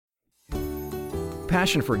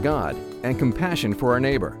passion for God and compassion for our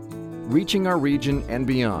neighbor, reaching our region and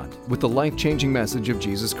beyond with the life-changing message of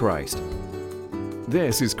Jesus Christ.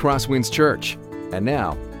 This is Crosswinds Church, and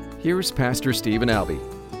now, here's Pastor Stephen Albee.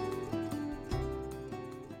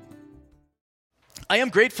 I am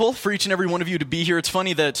grateful for each and every one of you to be here. It's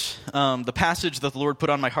funny that the passage that the Lord put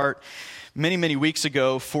on my heart many weeks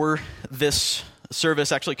ago for this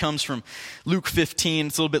service actually comes from Luke 15.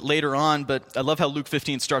 It's a little bit later on, but I love how Luke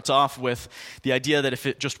 15 starts off with the idea that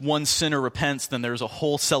if just one sinner repents, then there's a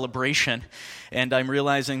whole celebration. And I'm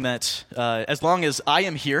realizing that as long as I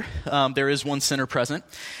am here, there is one sinner present.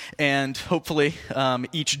 And hopefully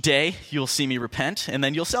each day you'll see me repent, and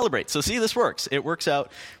then you'll celebrate. So see, this works. It works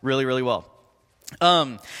out really well.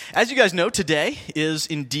 As you guys know, today is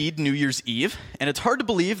indeed New Year's Eve, and it's hard to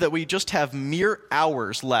believe that we just have mere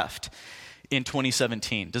hours left in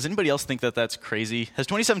 2017. Does anybody else think that that's crazy? Has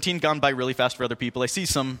 2017 gone by really fast for other people? I see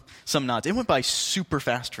some nods. It went by super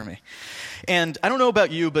fast for me. And I don't know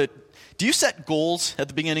about you, but do you set goals at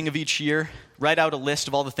the beginning of each year? Write out a list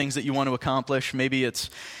of all the things that you want to accomplish. Maybe it's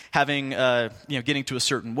having, getting to a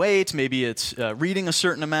certain weight. Maybe it's reading a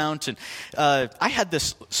certain amount. And I had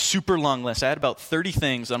this super long list. I had about 30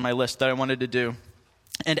 things on my list that I wanted to do.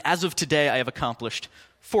 And as of today, I have accomplished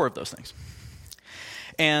 4 of those things.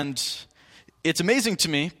 And it's amazing to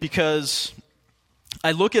me because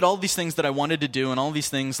I look at all these things that I wanted to do and all these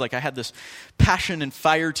things, like I had this passion and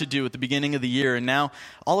fire to do at the beginning of the year, and now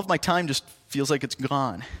all of my time just feels like it's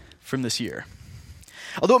gone from this year.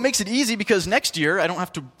 Although it makes it easy because next year I don't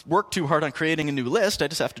have to work too hard on creating a new list. I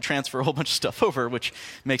just have to transfer a whole bunch of stuff over, which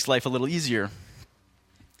makes life a little easier.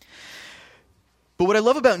 But what I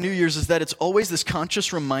love about New Year's is that it's always this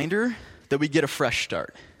conscious reminder that we get a fresh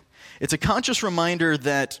start. It's a conscious reminder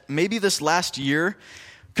that maybe this last year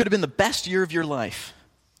could have been the best year of your life,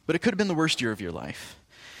 but it could have been the worst year of your life.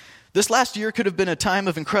 This last year could have been a time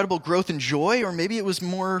of incredible growth and joy, or maybe it was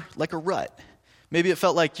more like a rut. Maybe it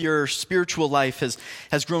felt like your spiritual life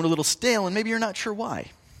has grown a little stale, and maybe you're not sure why.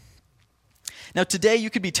 Now today you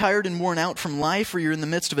could be tired and worn out from life, or you're in the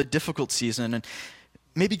midst of a difficult season, and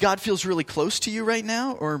maybe God feels really close to you right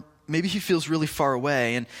now, or maybe he feels really far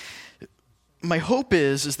away. And my hope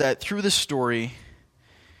is that through this story,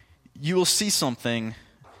 you will see something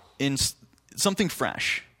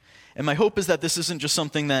fresh. And my hope is that this isn't just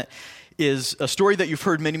something that is a story that you've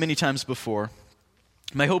heard many times before.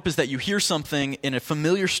 My hope is that you hear something in a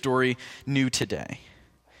familiar story new today.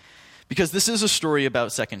 Because this is a story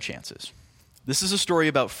about second chances. This is a story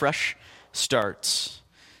about fresh starts.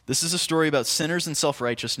 This is a story about sinners and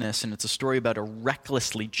self-righteousness, and it's a story about a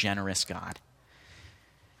recklessly generous God.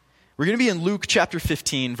 We're going to be in Luke chapter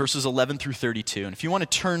 15, verses 11 through 32. And if you want to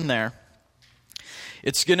turn there,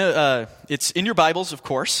 it's in your Bibles, of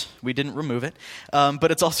course. We didn't remove it. But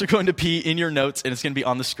it's also going to be in your notes, and it's going to be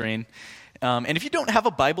on the screen. And if you don't have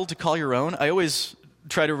a Bible to call your own, I always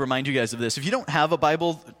try to remind you guys of this. If you don't have a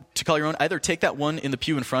Bible to call your own, either take that one in the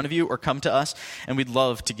pew in front of you or come to us, and we'd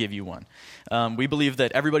love to give you one. We believe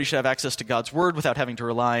that everybody should have access to God's Word without having to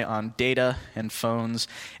rely on data and phones,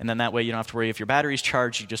 and then that way you don't have to worry if your battery's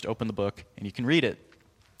charged. You just open the book and you can read it.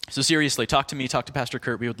 So seriously, talk to me, talk to Pastor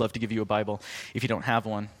Kurt. We would love to give you a Bible if you don't have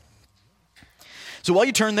one. So while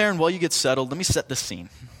you turn there and while you get settled, let me set the scene.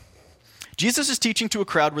 Jesus is teaching to a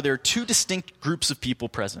crowd where there are 2 distinct groups of people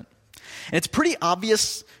present. And it's pretty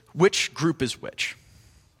obvious which group is which.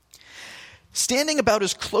 Standing about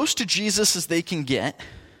as close to Jesus as they can get,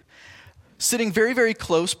 sitting very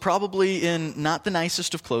close, probably in not the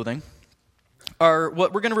nicest of clothing, are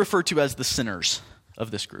what we're going to refer to as the sinners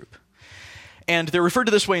of this group. And they're referred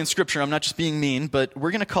to this way in Scripture. I'm not just being mean, but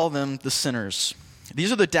we're going to call them the sinners.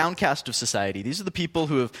 These are the downcast of society. These are the people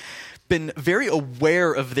who have been very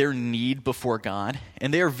aware of their need before God,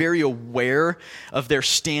 and they are very aware of their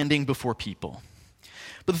standing before people.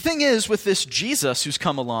 But the thing is, with this Jesus who's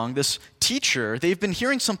come along, this teacher, they've been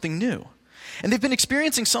hearing something new. And they've been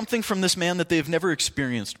experiencing something from this man that they've never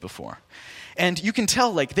experienced before. And you can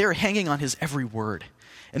tell, like, they're hanging on his every word.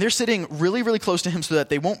 And they're sitting really close to him so that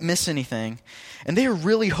they won't miss anything. And they are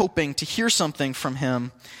really hoping to hear something from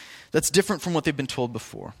him that's different from what they've been told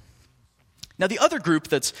before. Now, the other group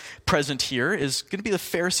that's present here is going to be the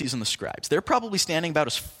Pharisees and the scribes. They're probably standing about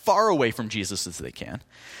as far away from Jesus as they can.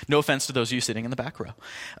 No offense to those of you sitting in the back row.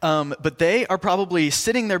 But they are probably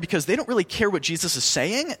sitting there because they don't really care what Jesus is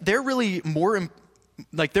saying. They're really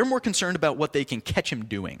they're more concerned about what they can catch him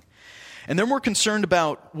doing. And they're more concerned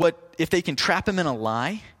about if they can trap him in a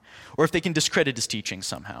lie or if they can discredit his teaching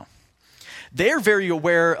somehow. They're very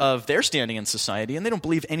aware of their standing in society, and they don't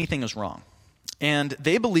believe anything is wrong. And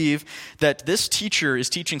they believe that this teacher is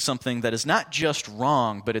teaching something that is not just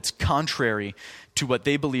wrong, but it's contrary to what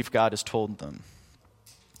they believe God has told them.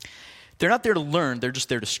 They're not there to learn, they're just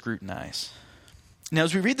there to scrutinize. Now,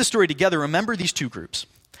 as we read the story together, remember these two groups.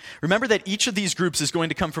 Remember that each of these groups is going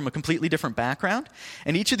to come from a completely different background,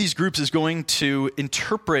 and each of these groups is going to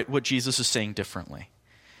interpret what Jesus is saying differently.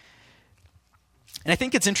 And I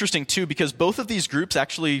think it's interesting, too, because both of these groups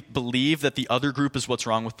actually believe that the other group is what's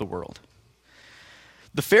wrong with the world.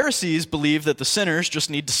 The Pharisees believe that the sinners just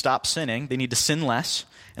need to stop sinning, they need to sin less,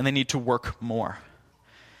 and they need to work more.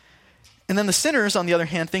 And then the sinners, on the other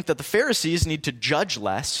hand, think that the Pharisees need to judge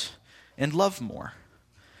less and love more.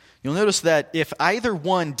 You'll notice that if either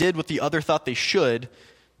one did what the other thought they should,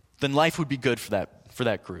 then life would be good for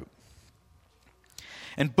that group.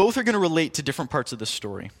 And both are going to relate to different parts of this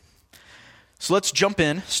story. So let's jump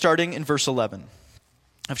in, starting in verse 11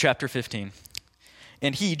 of chapter 15.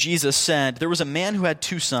 And he, Jesus, said, "There was a man who had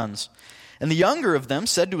 2 sons. And the younger of them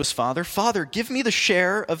said to his father, 'Father, give me the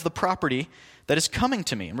share of the property that is coming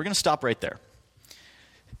to me.'" And we're going to stop right there.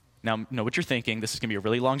 Now, know what you're thinking. This is going to be a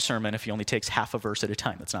really long sermon if he only takes half a verse at a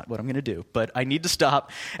time. That's not what I'm going to do. But I need to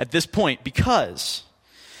stop at this point because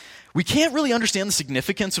we can't really understand the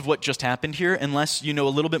significance of what just happened here unless you know a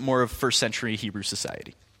little bit more of first century Hebrew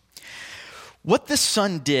society. What this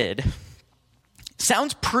son did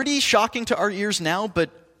sounds pretty shocking to our ears now,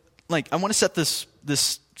 but I want to set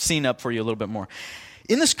this scene up for you a little bit more.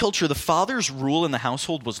 In this culture, the father's rule in the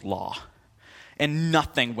household was law, and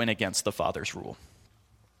nothing went against the father's rule.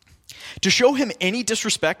 To show him any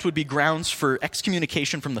disrespect would be grounds for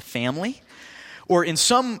excommunication from the family, or in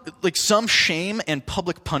some shame and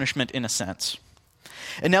public punishment in a sense.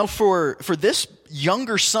 And now for this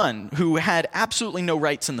younger son, who had absolutely no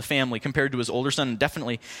rights in the family compared to his older son, and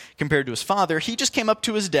definitely compared to his father, he just came up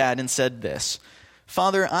to his dad and said this,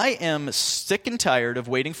 "Father, I am sick and tired of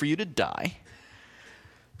waiting for you to die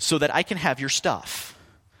so that I can have your stuff.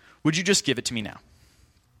 Would you just give it to me now?"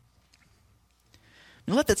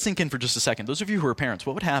 Now let that sink in for just a second. Those of you who are parents,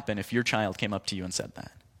 what would happen if your child came up to you and said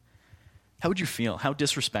that? How would you feel? How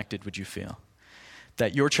disrespected would you feel?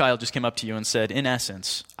 That your child just came up to you and said, in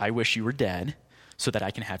essence, "I wish you were dead so that I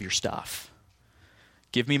can have your stuff.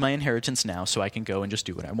 Give me my inheritance now so I can go and just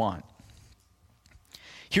do what I want."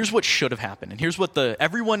 Here's what should have happened, and here's what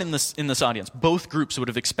everyone in this audience, both groups, would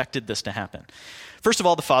have expected this to happen. First of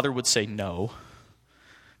all, the father would say no,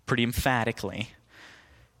 pretty emphatically.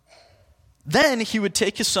 Then he would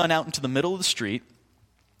take his son out into the middle of the street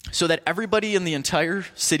so that everybody in the entire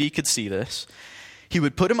city could see this. He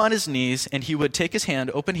would put him on his knees, and he would take his hand,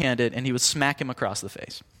 open-handed, and he would smack him across the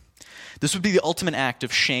face. This would be the ultimate act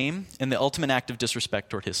of shame and the ultimate act of disrespect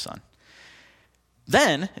toward his son.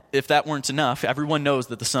 Then, if that weren't enough, everyone knows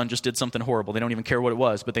that the son just did something horrible. They don't even care what it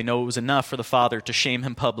was, but they know it was enough for the father to shame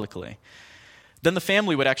him publicly. Then the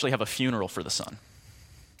family would actually have a funeral for the son.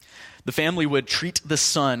 The family would treat the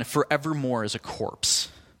son forevermore as a corpse.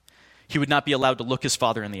 He would not be allowed to look his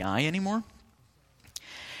father in the eye anymore,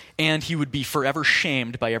 and he would be forever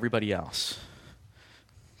shamed by everybody else.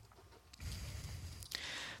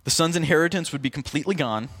 The son's inheritance would be completely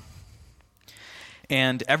gone,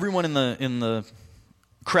 and everyone in the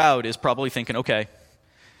crowd is probably thinking, okay,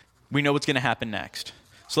 we know what's going to happen next.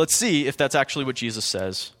 So let's see if that's actually what Jesus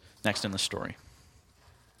says next in the story.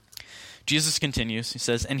 Jesus continues, he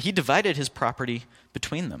says, "And he divided his property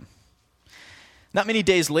between them. Not many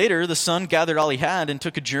days later, the son gathered all he had and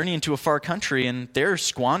took a journey into a far country, and there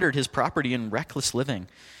squandered his property in reckless living.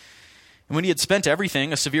 And when he had spent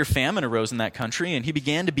everything, a severe famine arose in that country, and he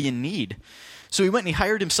began to be in need. So he went and he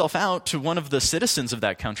hired himself out to one of the citizens of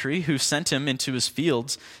that country, who sent him into his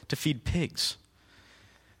fields to feed pigs.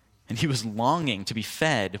 And he was longing to be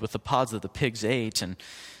fed with the pods that the pigs ate, and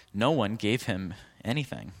no one gave him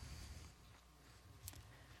anything."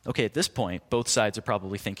 Okay, at this point, both sides are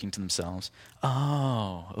probably thinking to themselves,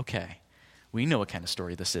 oh, okay, we know what kind of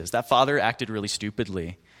story this is. That father acted really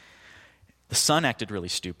stupidly. The son acted really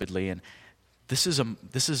stupidly, and this is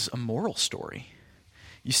a moral story.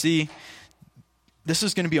 You see, this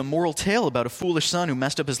is going to be a moral tale about a foolish son who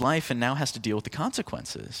messed up his life and now has to deal with the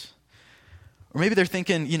consequences. Or maybe they're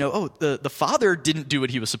thinking, the father didn't do what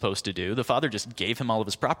he was supposed to do. The father just gave him all of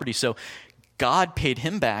his property, so God paid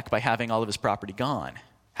him back by having all of his property gone,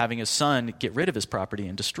 having his son get rid of his property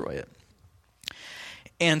and destroy it.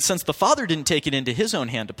 And since the father didn't take it into his own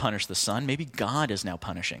hand to punish the son, maybe God is now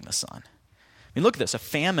punishing the son. I mean, look at this. A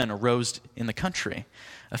famine arose in the country.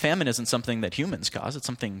 A famine isn't something that humans cause. It's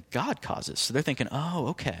something God causes. So they're thinking, oh,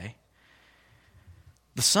 okay.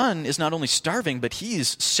 The son is not only starving, but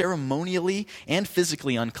he's ceremonially and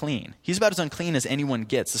physically unclean. He's about as unclean as anyone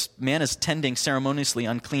gets. This man is tending ceremoniously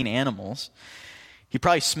unclean animals. He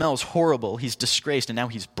probably smells horrible. He's disgraced, and now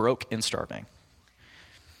he's broke and starving.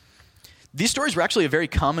 These stories were actually a very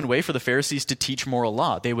common way for the Pharisees to teach moral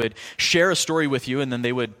law. They would share a story with you, and then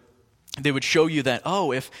they would show you that,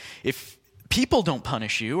 if people don't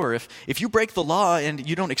punish you, or if you break the law and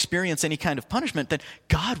you don't experience any kind of punishment, then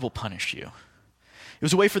God will punish you. It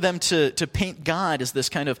was a way for them to paint God as this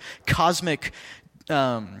kind of cosmic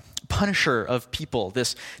punisher of people,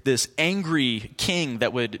 this angry king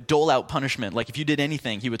that would dole out punishment. Like if you did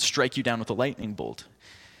anything, he would strike you down with a lightning bolt.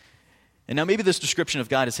 And now maybe this description of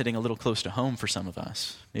God is hitting a little close to home for some of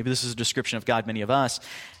us. Maybe this is a description of God many of us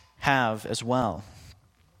have as well.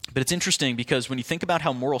 But it's interesting because when you think about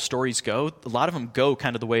how moral stories go, a lot of them go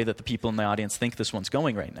kind of the way that the people in the audience think this one's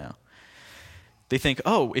going right now. They think,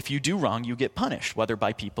 if you do wrong, you get punished, whether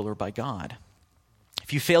by people or by God.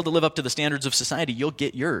 If you fail to live up to the standards of society, you'll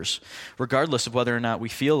get yours, regardless of whether or not we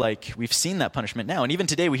feel like we've seen that punishment now. And even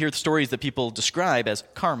today, we hear the stories that people describe as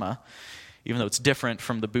karma, even though it's different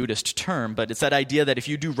from the Buddhist term. But it's that idea that if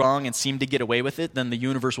you do wrong and seem to get away with it, then the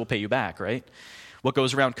universe will pay you back, right? What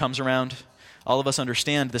goes around comes around. All of us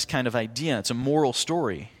understand this kind of idea. It's a moral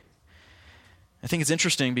story. I think it's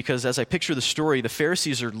interesting because as I picture the story, the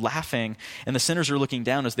Pharisees are laughing and the sinners are looking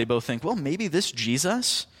down as they both think, well, maybe this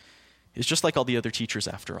Jesus is just like all the other teachers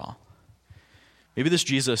after all. Maybe this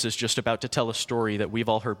Jesus is just about to tell a story that we've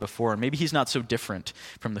all heard before, and maybe he's not so different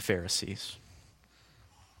from the Pharisees.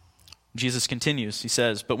 Jesus continues, he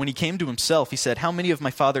says, but when he came to himself, he said, how many of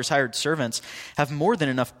my father's hired servants have more than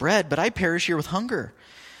enough bread, but I perish here with hunger?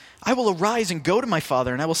 I will arise and go to my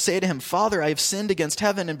father, and I will say to him, Father, I have sinned against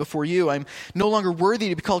heaven and before you. I am no longer worthy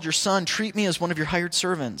to be called your son. Treat me as one of your hired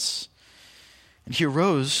servants. And he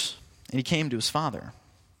arose, and he came to his father.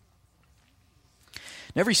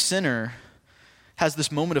 And every sinner has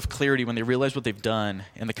this moment of clarity when they realize what they've done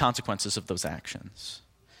and the consequences of those actions.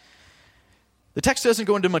 The text doesn't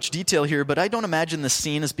go into much detail here, but I don't imagine this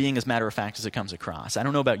scene as being as matter-of-fact as it comes across. I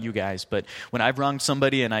don't know about you guys, but when I've wronged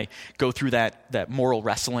somebody and I go through that moral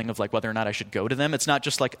wrestling of like whether or not I should go to them, it's not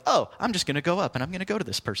just like, I'm just going to go up and I'm going to go to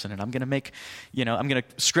this person and I'm going to make, I'm going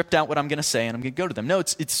to script out what I'm going to say and I'm going to go to them. No,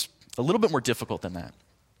 it's a little bit more difficult than that.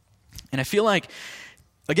 And I feel like,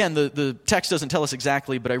 again, the text doesn't tell us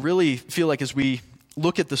exactly, but I really feel like as we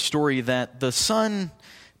look at the story that the son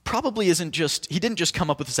probably he didn't just come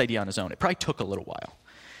up with this idea on his own. It probably took a little while.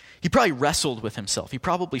 He probably wrestled with himself. He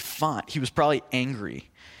probably fought. He was probably angry.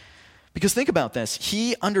 Because think about this.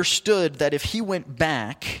 He understood that if he went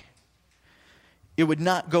back, it would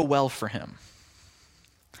not go well for him.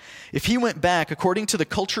 If he went back, according to the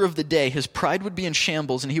culture of the day, his pride would be in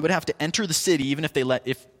shambles and he would have to enter the city even if they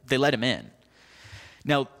let him in.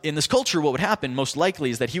 Now, in this culture, what would happen most likely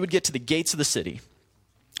is that he would get to the gates of the city,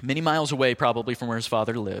 many miles away probably from where his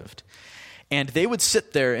father lived. And they would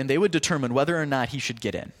sit there and they would determine whether or not he should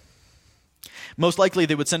get in. Most likely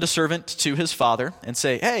they would send a servant to his father and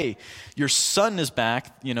say, hey, your son is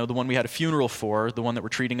back, the one we had a funeral for, the one that we're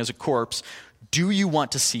treating as a corpse. Do you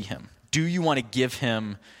want to see him? Do you want to give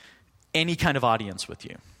him any kind of audience with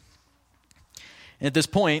you? And at this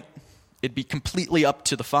point, it'd be completely up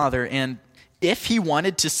to the father. And if he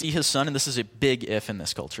wanted to see his son, and this is a big if in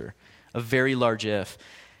this culture, a very large if,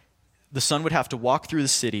 the son would have to walk through the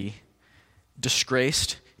city,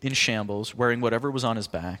 disgraced, in shambles, wearing whatever was on his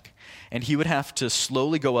back, and he would have to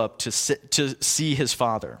slowly go up to see his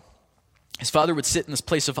father. His father would sit in this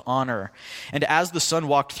place of honor, and as the son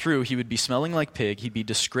walked through, he would be smelling like pig, he'd be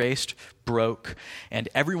disgraced, broke, and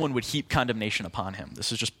everyone would heap condemnation upon him.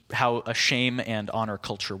 This is just how a shame and honor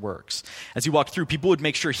culture works. As he walked through, people would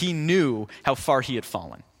make sure he knew how far he had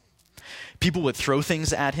fallen. People would throw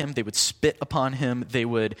things at him, they would spit upon him, they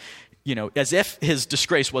would as if his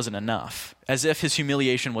disgrace wasn't enough, as if his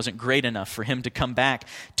humiliation wasn't great enough for him to come back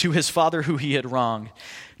to his father who he had wronged,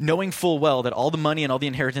 knowing full well that all the money and all the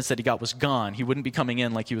inheritance that he got was gone. He wouldn't be coming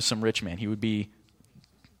in like he was some rich man. He would be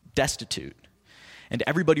destitute. And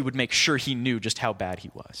everybody would make sure he knew just how bad he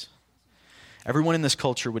was. Everyone in this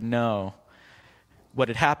culture would know what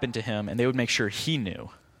had happened to him, and they would make sure he knew.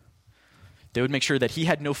 They would make sure that he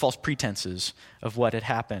had no false pretenses of what had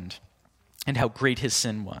happened and how great his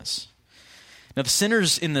sin was. Now, the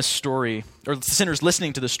sinners in this story, or the sinners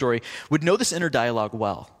listening to this story, would know this inner dialogue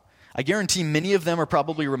well. I guarantee many of them are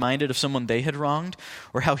probably reminded of someone they had wronged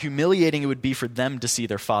or how humiliating it would be for them to see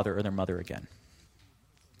their father or their mother again.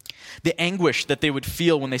 The anguish that they would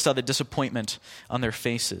feel when they saw the disappointment on their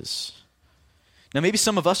faces. Now, maybe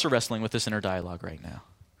some of us are wrestling with this inner dialogue right now.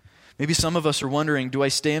 Maybe some of us are wondering, do I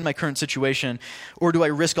stay in my current situation, or do I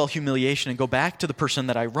risk all humiliation and go back to the person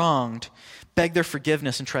that I wronged, beg their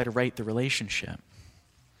forgiveness, and try to right the relationship?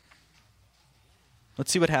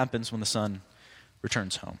 Let's see what happens when the son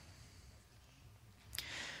returns home.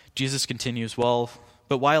 Jesus continues,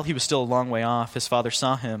 but while he was still a long way off, his father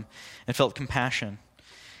saw him and felt compassion,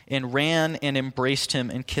 and ran and embraced him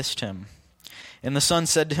and kissed him. And the son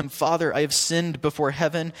said to him, Father, I have sinned before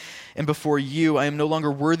heaven and before you. I am no longer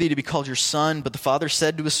worthy to be called your son. But the father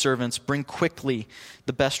said to his servants, Bring quickly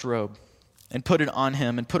the best robe and put it on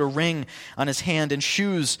him, and put a ring on his hand and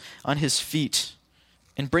shoes on his feet.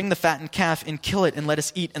 And bring the fattened calf and kill it, and let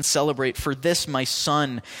us eat and celebrate. For this my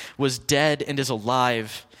son was dead and is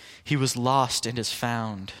alive. He was lost and is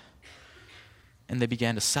found. And they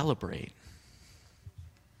began to celebrate.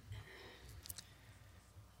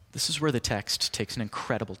 This is where the text takes an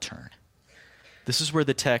incredible turn. This is where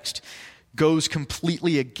the text goes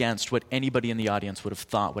completely against what anybody in the audience would have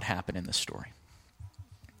thought would happen in this story.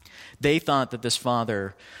 They thought that this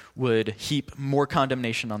father would heap more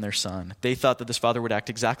condemnation on their son. They thought that this father would act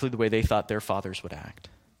exactly the way they thought their fathers would act.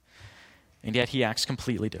 And yet he acts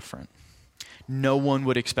completely different. No one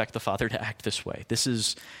would expect the father to act this way. This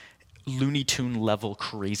is Looney Tune level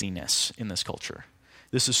craziness in this culture.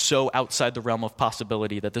 This is so outside the realm of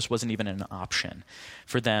possibility that this wasn't even an option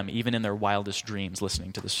for them, even in their wildest dreams,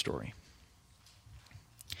 listening to this story.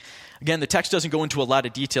 Again, the text doesn't go into a lot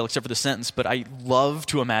of detail except for the sentence, but I love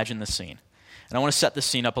to imagine this scene. And I want to set this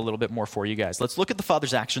scene up a little bit more for you guys. Let's look at the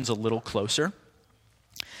father's actions a little closer.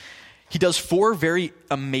 He does 4 very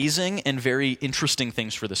amazing and very interesting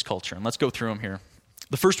things for this culture, and let's go through them here.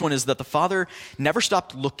 The first one is that the father never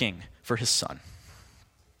stopped looking for his son.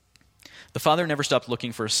 The father never stopped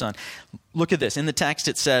looking for his son. Look at this. In the text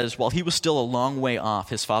it says, while he was still a long way off,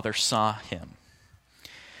 his father saw him.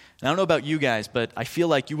 Now, I don't know about you guys, but I feel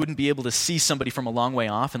like you wouldn't be able to see somebody from a long way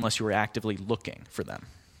off unless you were actively looking for them.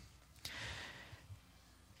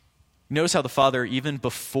 Notice how the father, even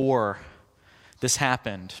before this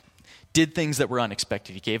happened, did things that were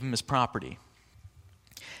unexpected. He gave him his property.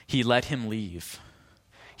 He let him leave.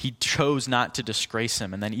 He chose not to disgrace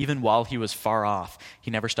him. And then even while he was far off, he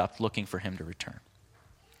never stopped looking for him to return.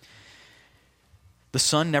 The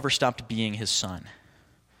son never stopped being his son.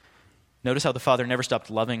 Notice how the father never stopped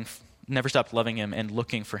loving him and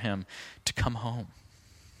looking for him to come home.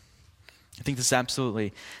 I think this is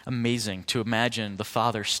absolutely amazing to imagine the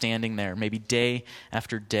father standing there, maybe day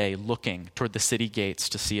after day, looking toward the city gates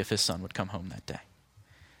to see if his son would come home that day.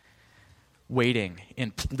 Waiting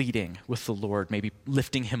and pleading with the Lord, maybe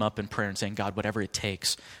lifting him up in prayer and saying, God, whatever it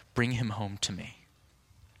takes, bring him home to me.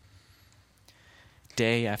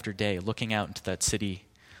 Day after day, looking out into that city,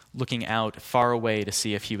 looking out far away to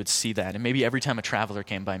see if he would see that. And maybe every time a traveler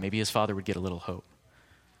came by, maybe his father would get a little hope.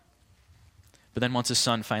 But then once his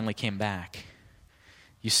son finally came back,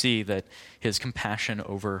 you see that his compassion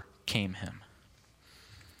overcame him.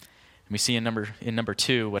 And we see in number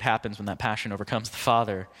 2 what happens when that passion overcomes the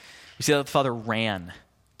father. We see that the father ran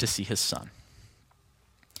to see his son.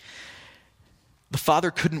 The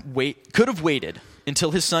father could have waited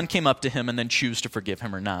until his son came up to him and then choose to forgive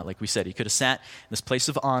him or not. Like we said, he could have sat in this place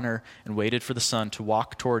of honor and waited for the son to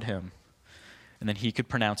walk toward him, and then he could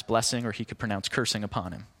pronounce blessing or he could pronounce cursing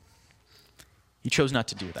upon him. He chose not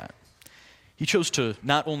to do that. He chose to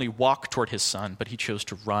not only walk toward his son, but he chose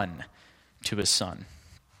to run to his son.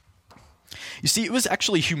 You see, it was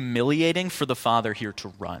actually humiliating for the father here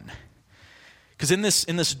to run. Because in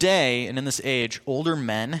this day and in this age, older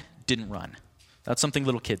men didn't run. That's something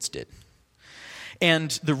little kids did. And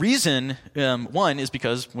the reason, one, is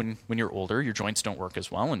because when you're older, your joints don't work as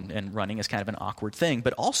well, and running is kind of an awkward thing.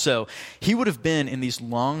 But also, he would have been in these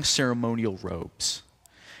long ceremonial robes.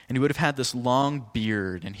 And he would have had this long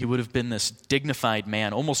beard, and he would have been this dignified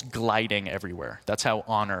man, almost gliding everywhere. That's how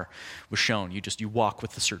honor was shown. You walk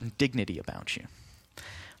with a certain dignity about you.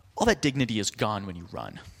 All that dignity is gone when you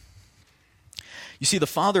run. You see, the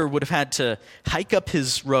father would have had to hike up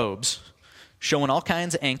his robes, showing all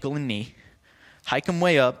kinds of ankle and knee, hike them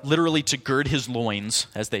way up, literally to gird his loins,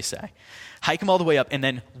 as they say. Hike them all the way up, and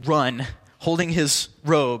then run, holding his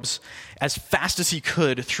robes as fast as he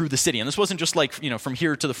could through the city. And this wasn't just like, from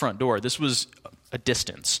here to the front door. This was a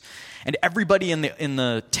distance. And everybody in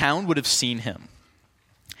the town would have seen him.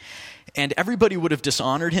 And everybody would have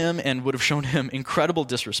dishonored him and would have shown him incredible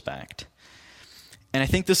disrespect. And I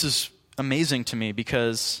think this is amazing to me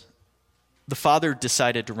because the father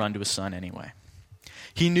decided to run to his son anyway.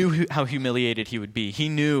 He knew how humiliated he would be. He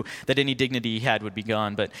knew that any dignity he had would be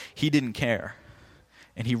gone, but he didn't care.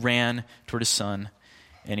 And he ran toward his son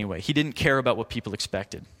anyway. He didn't care about what people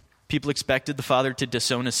expected People expected the father to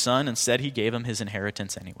disown his son. Instead, he gave him his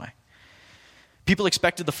inheritance anyway. People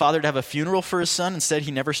expected the father to have a funeral for his son. Instead,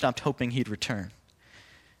 he never stopped hoping he'd return.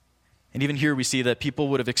 And even here we see that people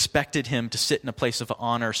would have expected him to sit in a place of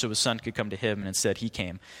honor so his son could come to him, and instead he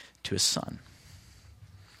came to his son.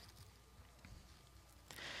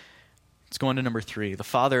 Let's go on to number 3. The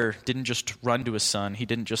father didn't just run to his son. He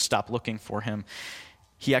didn't just stop looking for him.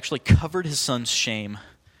 He actually covered his son's shame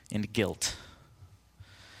and guilt.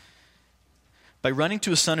 By running to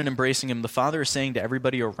his son and embracing him, the father is saying to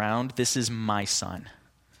everybody around, this is my son.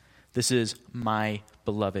 This is my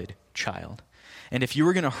beloved child. And if you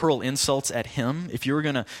were going to hurl insults at him, if you were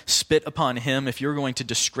going to spit upon him, if you were going to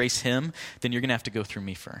disgrace him, then you're going to have to go through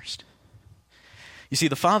me first. You see,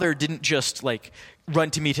 the father didn't just run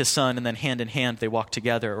to meet his son and then hand in hand they walked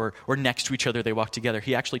together, or next to each other they walked together.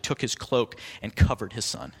 He actually took his cloak and covered his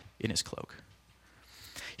son in his cloak.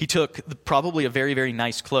 He took probably a very, very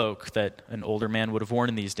nice cloak that an older man would have worn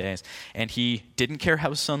in these days, and he didn't care how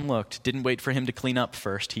his son looked, didn't wait for him to clean up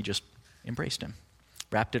first. He just embraced him,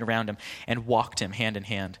 wrapped it around him, and walked him hand in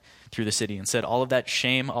hand through the city and said, all of that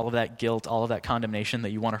shame, all of that guilt, all of that condemnation that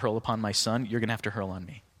you want to hurl upon my son, you're going to have to hurl on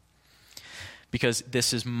me. Because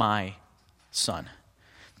this is my son.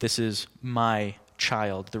 This is my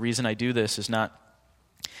child. The reason I do this is not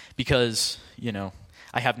because,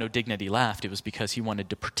 I have no dignity left. It was because he wanted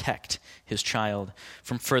to protect his child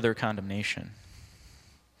from further condemnation.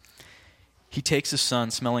 He takes his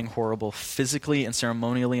son, smelling horrible, physically and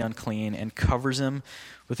ceremonially unclean, and covers him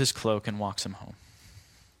with his cloak and walks him home.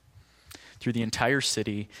 Through the entire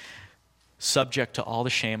city, subject to all the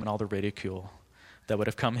shame and all the ridicule that would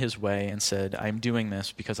have come his way, and said, I'm doing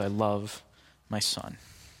this because I love my son.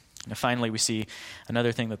 And finally, we see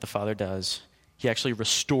another thing that the father does. He actually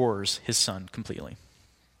restores his son completely.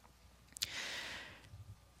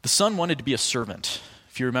 The son wanted to be a servant.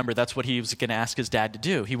 If you remember, that's what he was going to ask his dad to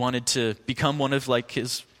do. He wanted to become one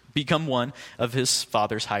of his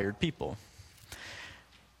father's hired people.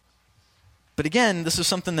 But again, this is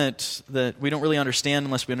something that we don't really understand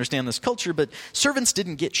unless we understand this culture, but servants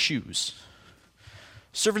didn't get shoes.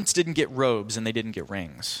 Servants didn't get robes, and they didn't get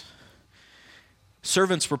rings.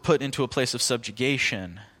 Servants were put into a place of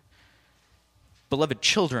subjugation. Beloved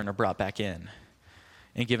children are brought back in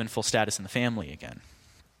and given full status in the family again.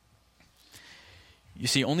 You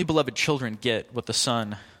see, only beloved children get what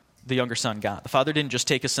the younger son got. The father didn't just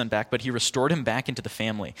take his son back, but he restored him back into the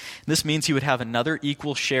family. This means he would have another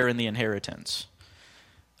equal share in the inheritance.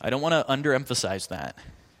 I don't want to underemphasize that.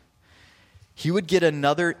 He would get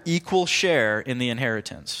another equal share in the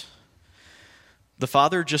inheritance. The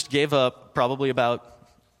father just gave up probably about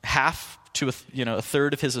half to a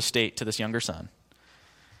third of his estate to this younger son.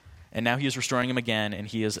 And now he is restoring him again, and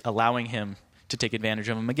he is allowing him to take advantage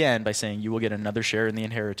of him again by saying, you will get another share in the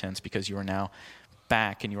inheritance because you are now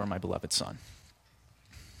back and you are my beloved son.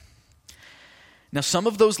 Now, some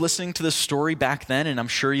of those listening to this story back then, and I'm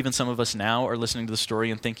sure even some of us now are listening to the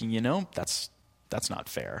story and thinking, that's not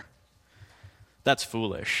fair. That's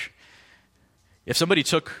foolish. If somebody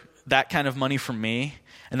took that kind of money from me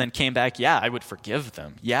and then came back, yeah, I would forgive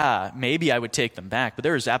them. Yeah, maybe I would take them back, but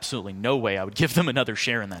there is absolutely no way I would give them another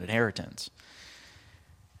share in that inheritance.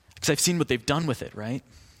 Because I've seen what they've done with it, right?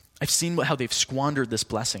 I've seen how they've squandered this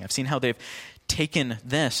blessing. I've seen how they've taken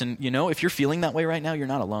this. And if you're feeling that way right now, you're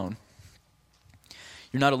not alone.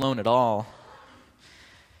 You're not alone at all.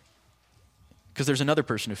 Because there's another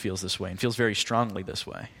person who feels this way and feels very strongly this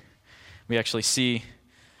way. We actually see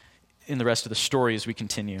in the rest of the story as we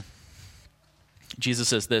continue. Jesus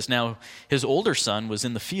says this, now his older son was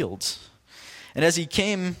in the fields. And as he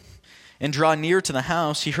came and drew near to the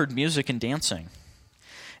house, he heard music and dancing.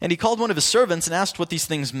 And he called one of his servants and asked what these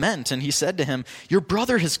things meant. And he said to him, your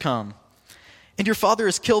brother has come, and your father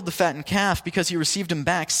has killed the fattened calf because he received him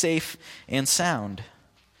back safe and sound.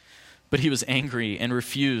 But he was angry and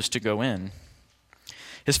refused to go in.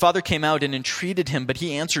 His father came out and entreated him, but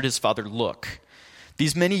he answered his father, look,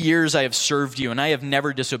 these many years I have served you, and I have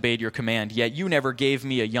never disobeyed your command, yet you never gave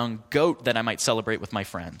me a young goat that I might celebrate with my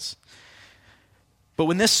friends. But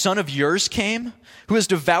when this son of yours came, who has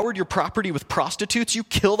devoured your property with prostitutes, you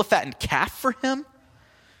kill the fattened calf for him?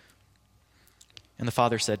 And the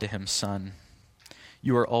father said to him, son,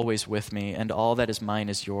 you are always with me, and all that is mine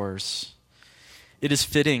is yours. It is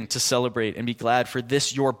fitting to celebrate and be glad, for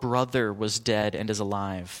this your brother was dead and is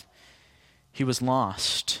alive. He was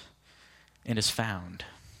lost and is found.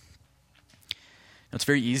 Now, it's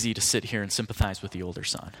very easy to sit here and sympathize with the older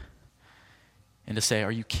son and to say,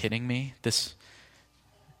 are you kidding me? This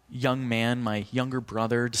young man, my younger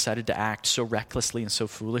brother, decided to act so recklessly and so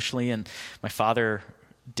foolishly, and my father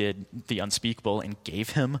did the unspeakable and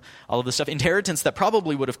gave him all of this stuff. Inheritance that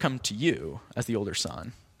probably would have come to you as the older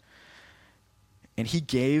son. And he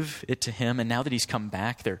gave it to him, and now that he's come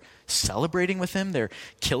back, they're celebrating with him. They're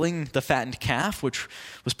killing the fattened calf, which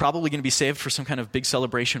was probably going to be saved for some kind of big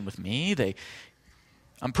celebration with me.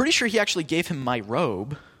 I'm pretty sure he actually gave him my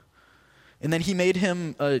robe, and then he made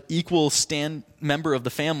him an equal member of the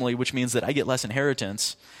family, which means that I get less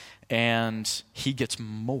inheritance, and he gets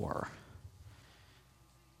more.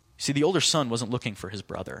 See, the older son wasn't looking for his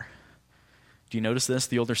brother. Do you notice this?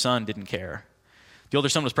 The older son didn't care. The older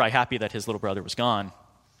son was probably happy that his little brother was gone,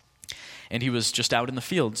 and he was just out in the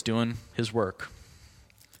fields doing his work.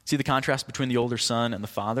 See the contrast between the older son and the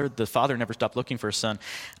father? The father never stopped looking for his son.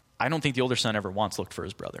 I don't think the older son ever once looked for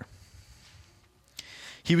his brother.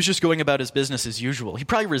 He was just going about his business as usual. He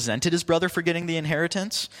probably resented his brother for getting the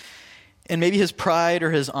inheritance, and maybe his pride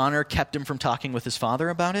or his honor kept him from talking with his father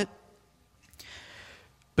about it.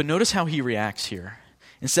 But notice how he reacts here.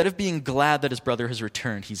 Instead of being glad that his brother has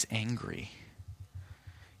returned, he's angry.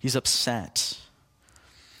 He's upset.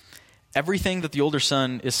 Everything that the older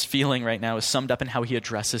son is feeling right now is summed up in how he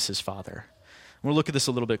addresses his father. We'll look at this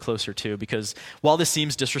a little bit closer too, because while this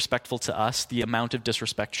seems disrespectful to us, the amount of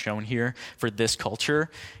disrespect shown here for this culture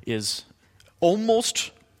is almost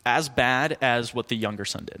as bad as what the younger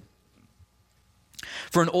son did.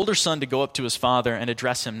 For an older son to go up to his father and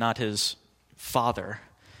address him not his father,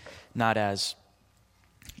 not as,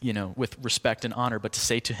 with respect and honor, but to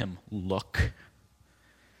say to him, look.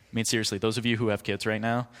 I mean, seriously, those of you who have kids right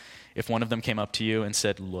now, if one of them came up to you and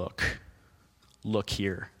said, look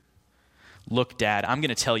here. Look, Dad, I'm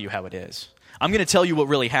going to tell you how it is. I'm going to tell you what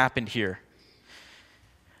really happened here.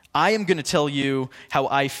 I am going to tell you how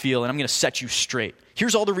I feel, and I'm going to set you straight.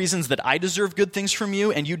 Here's all the reasons that I deserve good things from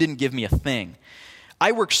you, and you didn't give me a thing.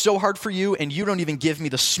 I work so hard for you, and you don't even give me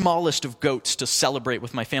the smallest of goats to celebrate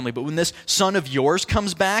with my family. But when this son of yours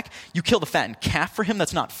comes back, you kill the fattened calf for him?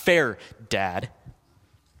 That's not fair, Dad.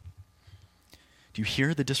 Do you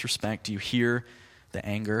hear the disrespect? Do you hear the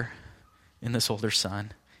anger in this older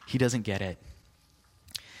son? He doesn't get it.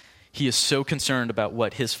 He is so concerned about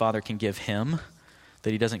what his father can give him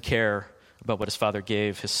that he doesn't care about what his father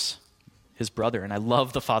gave his brother. And I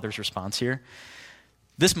love the father's response here.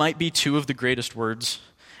 This might be two of the greatest words,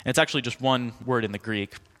 and it's actually just one word in the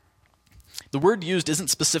Greek. The word used isn't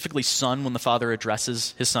specifically son when the father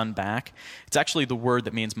addresses his son back. It's actually the word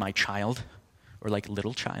that means my child, or like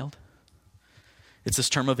little child. It's this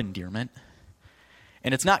term of endearment.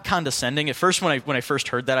 And it's not condescending. At first, when I first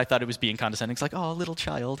heard that, I thought it was being condescending. It's like, oh, little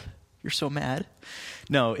child, you're so mad.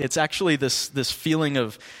 No, it's actually this feeling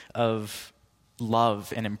of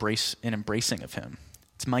love and embracing of him.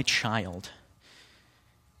 It's my child.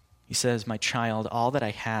 He says, my child, all that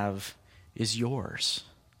I have is yours.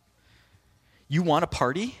 You want a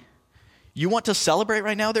party? You want to celebrate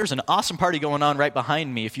right now? There's an awesome party going on right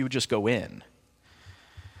behind me if you would just go in.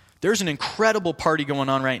 There's an incredible party going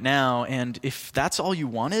on right now, and if that's all you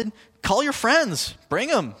wanted, call your friends. Bring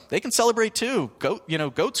them. They can celebrate too.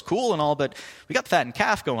 Goat's cool and all, but we got fattened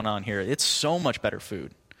calf going on here. It's so much better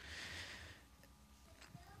food.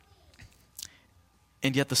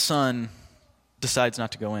 And yet the son decides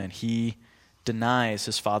not to go in. He denies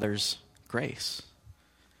his father's grace.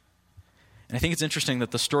 And I think it's interesting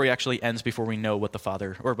that the story actually ends before we know what the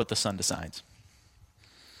father or what the son decides.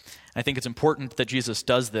 I think it's important that Jesus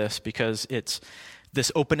does this because it's this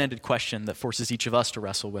open-ended question that forces each of us to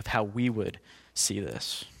wrestle with how we would see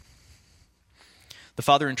this. The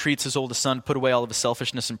father entreats his oldest son to put away all of his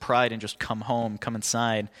selfishness and pride and just come home, come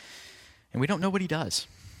inside. And we don't know what he does.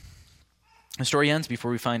 The story ends before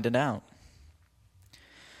we find it out.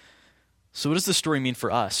 So what does this story mean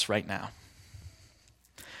for us right now?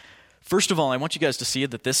 First of all, I want you guys to see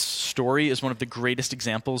that this story is one of the greatest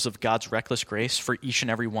examples of God's reckless grace for each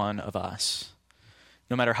and every one of us,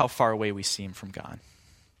 no matter how far away we seem from God.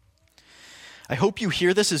 I hope you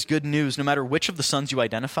hear this as good news, no matter which of the sons you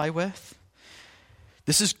identify with.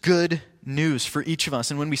 This is good news for each of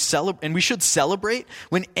us, and we should celebrate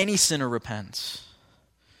when any sinner repents.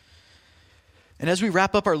 And as we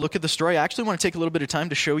wrap up our look at the story, I actually want to take a little bit of time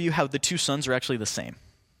to show you how the two sons are actually the same.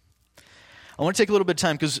 I want to take a little bit of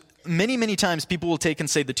time because many, many times people will take and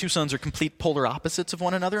say the two sons are complete polar opposites of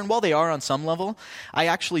one another. And while they are on some level, I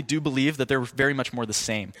actually do believe that they're very much more the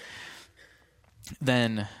same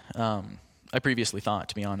than I previously thought,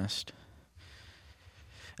 to be honest.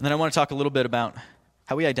 And then I want to talk a little bit about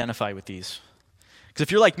how we identify with these. Because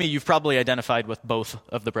if you're like me, you've probably identified with both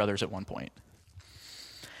of the brothers at one point.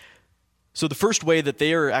 So the first way that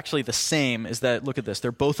they are actually the same is that, look at this,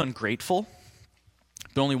 they're both ungrateful,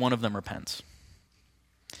 but only one of them repents.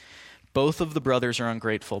 Both of the brothers are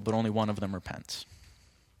ungrateful, but only one of them repents.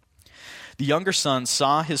 The younger son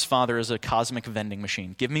saw his father as a cosmic vending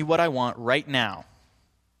machine. Give me what I want right now.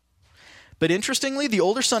 But interestingly, the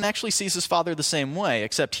older son actually sees his father the same way,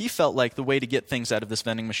 except he felt like the way to get things out of this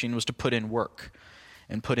vending machine was to put in work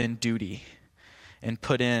and put in duty and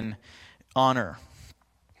put in honor.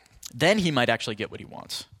 Then he might actually get what he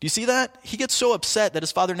wants. Do you see that? He gets so upset that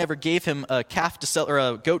his father never gave him a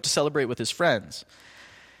goat to celebrate with his friends.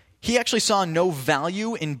 He actually saw no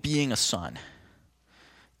value in being a son,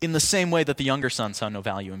 in the same way that the younger son saw no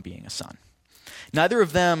value in being a son. Neither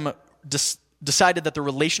of them decided that the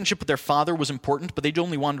relationship with their father was important, but they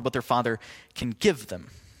only wanted what their father can give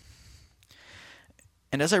them.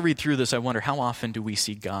 And as I read through this, I wonder, how often do we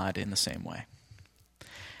see God in the same way?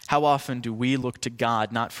 How often do we look to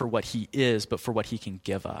God not for what he is, but for what he can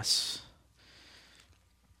give us?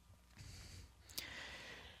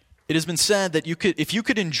 It has been said that if you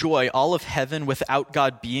could enjoy all of heaven without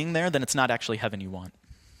God being there, then it's not actually heaven you want.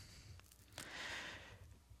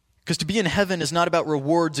 Because to be in heaven is not about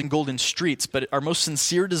rewards and golden streets, but our most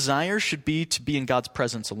sincere desire should be to be in God's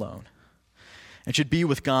presence alone. It should be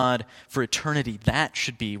with God for eternity. That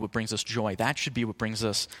should be what brings us joy. That should be what brings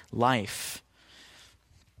us life.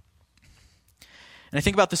 And I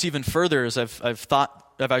think about this even further as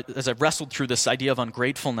I've wrestled through this idea of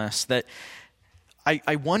ungratefulness, that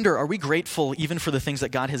I wonder, are we grateful even for the things that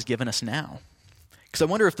God has given us now? Because I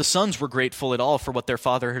wonder if the sons were grateful at all for what their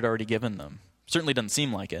father had already given them. Certainly doesn't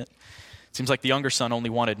seem like it. It seems like the younger son only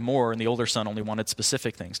wanted more and the older son only wanted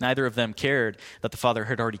specific things. Neither of them cared that the father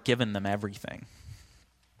had already given them everything.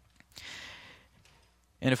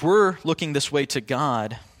 And if we're looking this way to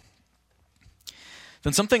God,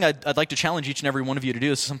 then something I'd like to challenge each and every one of you to do,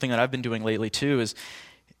 this is something that I've been doing lately too,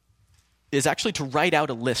 is actually to write out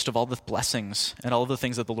a list of all the blessings and all of the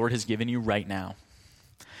things that the Lord has given you right now.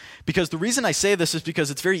 Because the reason I say this is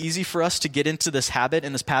because it's very easy for us to get into this habit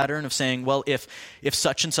and this pattern of saying, well, if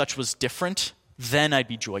such and such was different, then I'd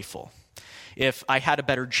be joyful. If I had a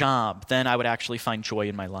better job, then I would actually find joy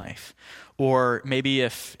in my life. Or maybe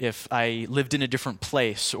if I lived in a different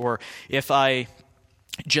place, or if I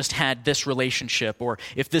just had this relationship, or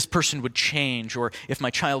if this person would change, or if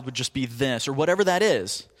my child would just be this, or whatever that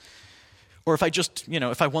is. Or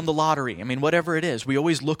if I won the lottery, whatever it is, we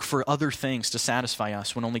always look for other things to satisfy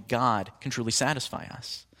us when only God can truly satisfy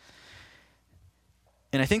us.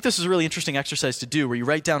 And I think this is a really interesting exercise to do, where you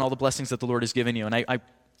write down all the blessings that the Lord has given you. And I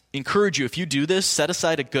encourage you, if you do this, set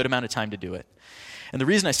aside a good amount of time to do it. And the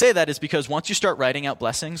reason I say that is because once you start writing out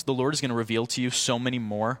blessings, the Lord is going to reveal to you so many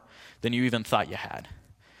more than you even thought you had.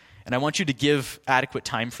 And I want you to give adequate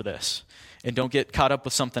time for this. And don't get caught up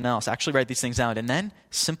with something else. Actually write these things out. And then,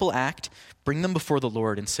 simple act, bring them before the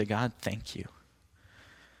Lord and say, God, thank you.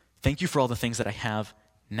 Thank you for all the things that I have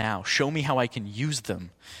now. Show me how I can use them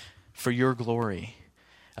for your glory,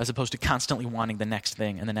 as opposed to constantly wanting the next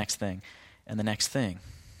thing and the next thing and the next thing.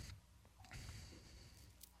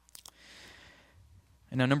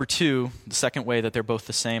 And now number 2, the second way that they're both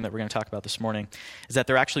the same that we're going to talk about this morning, is that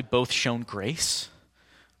they're actually both shown grace,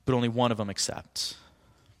 but only one of them accepts.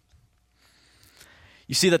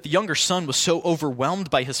 You see that the younger son was so overwhelmed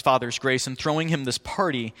by his father's grace in throwing him this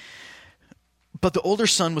party, but the older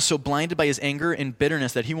son was so blinded by his anger and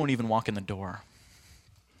bitterness that he won't even walk in the door.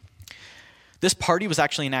 This party was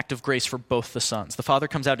actually an act of grace for both the sons. The father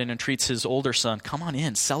comes out and entreats his older son, come on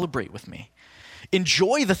in, celebrate with me.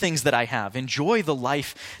 Enjoy the things that I have. Enjoy the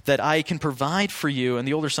life that I can provide for you. And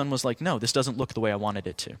the older son was like, no, this doesn't look the way I wanted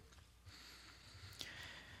it to.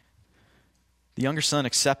 The younger son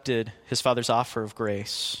accepted his father's offer of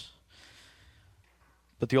grace,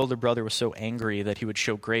 but the older brother was so angry that he would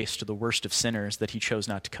show grace to the worst of sinners that he chose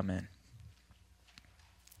not to come in.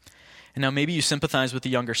 And now maybe you sympathize with the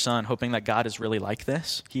younger son, hoping that God is really like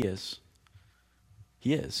this. He is.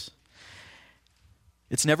 He is.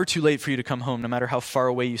 It's never too late for you to come home, no matter how far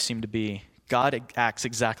away you seem to be. God acts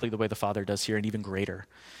exactly the way the Father does here, and even greater.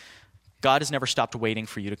 God has never stopped waiting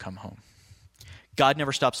for you to come home. God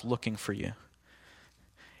never stops looking for you.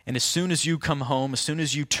 And as soon as you come home, as soon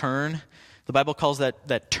as you turn, the Bible calls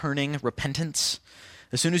that turning repentance.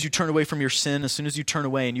 As soon as you turn away from your sin, as soon as you turn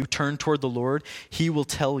away and you turn toward the Lord, he will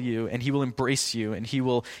tell you and he will embrace you and he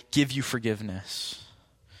will give you forgiveness.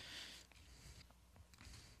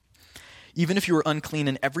 Even if you are unclean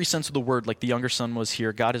in every sense of the word, like the younger son was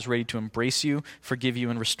here, God is ready to embrace you, forgive you,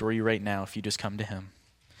 and restore you right now if you just come to him.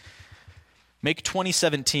 Make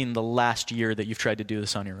 2017 the last year that you've tried to do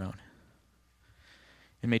this on your own.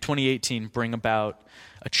 And may 2018 bring about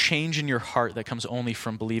a change in your heart that comes only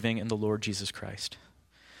from believing in the Lord Jesus Christ.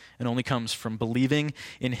 and only comes from believing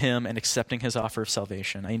in him and accepting his offer of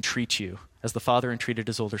salvation. I entreat you as the father entreated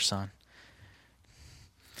his older son.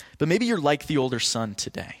 But maybe you're like the older son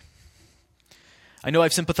today. I know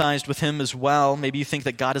I've sympathized with him as well. Maybe you think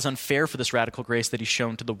that God is unfair for this radical grace that he's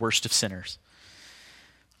shown to the worst of sinners.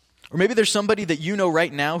 Or maybe there's somebody that you know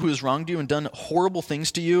right now who has wronged you and done horrible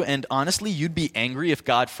things to you, and honestly, you'd be angry if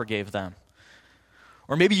God forgave them.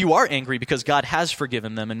 Or maybe you are angry because God has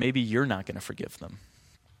forgiven them, and maybe you're not going to forgive them.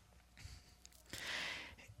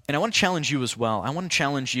 And I want to challenge you as well. I want to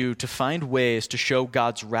challenge you to find ways to show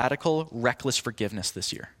God's radical, reckless forgiveness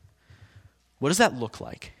this year. What does that look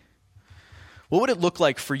like? What would it look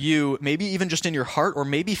like for you, maybe even just in your heart or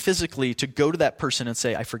maybe physically, to go to that person and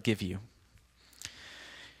say, I forgive you?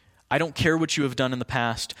 I don't care what you have done in the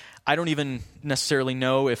past. I don't even necessarily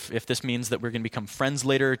know if this means that we're going to become friends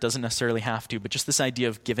later. It doesn't necessarily have to, but just this idea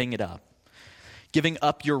of giving it up. Giving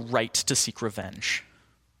up your right to seek revenge.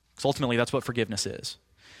 Because ultimately that's what forgiveness is.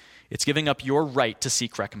 It's giving up your right to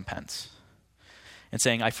seek recompense. And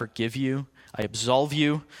saying, I forgive you. I absolve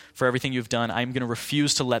you for everything you've done. I'm going to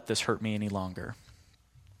refuse to let this hurt me any longer.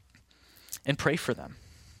 And pray for them.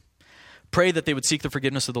 Pray that they would seek the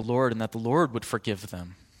forgiveness of the Lord and that the Lord would forgive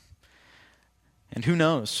them. And who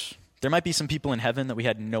knows? There might be some people in heaven that we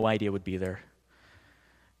had no idea would be there.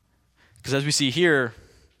 Because as we see here,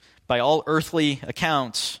 by all earthly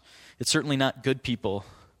accounts, it's certainly not good people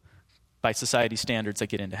by society's standards that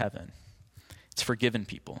get into heaven. It's forgiven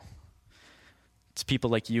people. It's people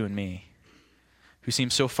like you and me who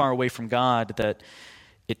seem so far away from God that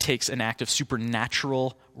it takes an act of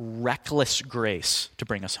supernatural, reckless grace to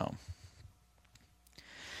bring us home.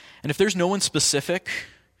 And if there's no one specific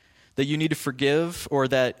that you need to forgive or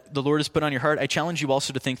that the Lord has put on your heart, I challenge you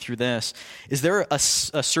also to think through this. Is there a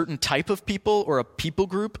certain type of people or a people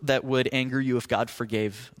group that would anger you if God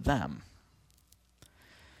forgave them?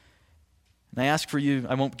 And I ask for you,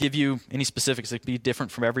 I won't give you any specifics, it could be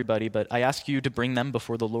different from everybody, but I ask you to bring them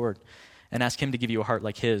before the Lord and ask him to give you a heart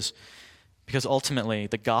like his. Because ultimately,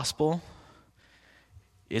 the gospel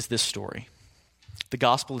is this story. The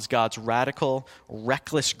gospel is God's radical,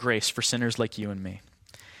 reckless grace for sinners like you and me.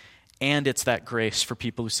 And it's that grace for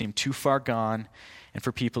people who seem too far gone and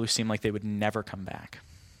for people who seem like they would never come back.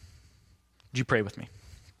 Would you pray with me?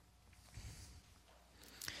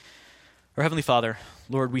 Our Heavenly Father,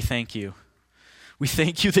 Lord, we thank you. We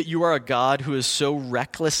thank you that you are a God who is so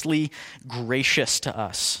recklessly gracious to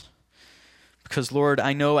us. Because, Lord,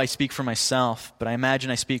 I know I speak for myself, but I imagine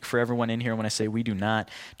I speak for everyone in here when I say we do not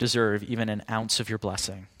deserve even an ounce of your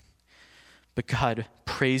blessing. But God,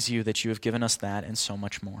 praise you that you have given us that and so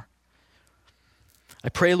much more. I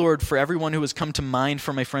pray, Lord, for everyone who has come to mind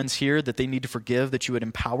for my friends here that they need to forgive, that you would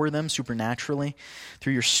empower them supernaturally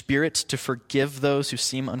through your Spirit to forgive those who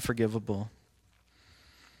seem unforgivable.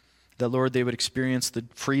 That, Lord, they would experience the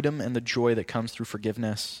freedom and the joy that comes through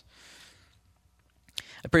forgiveness.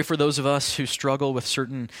 I pray for those of us who struggle with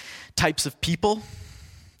certain types of people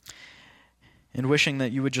and wishing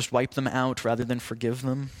that you would just wipe them out rather than forgive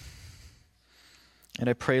them. And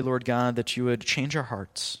I pray, Lord God, that you would change our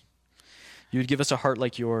hearts. You would give us a heart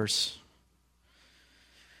like yours.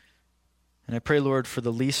 And I pray, Lord, for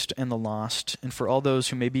the least and the lost, and for all those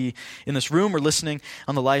who may be in this room or listening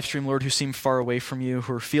on the live stream, Lord, who seem far away from you,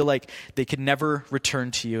 who feel like they could never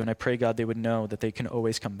return to you. And I pray, God, they would know that they can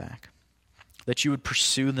always come back, that you would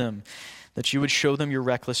pursue them, that you would show them your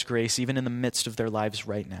reckless grace, even in the midst of their lives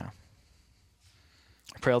right now.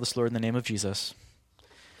 I pray all this, Lord, in the name of Jesus.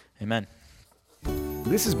 Amen.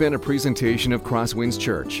 This has been a presentation of Crosswinds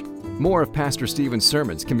Church. More of Pastor Stephen's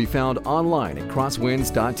sermons can be found online at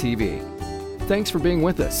crosswinds.tv. Thanks for being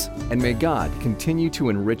with us, and may God continue to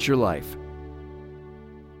enrich your life.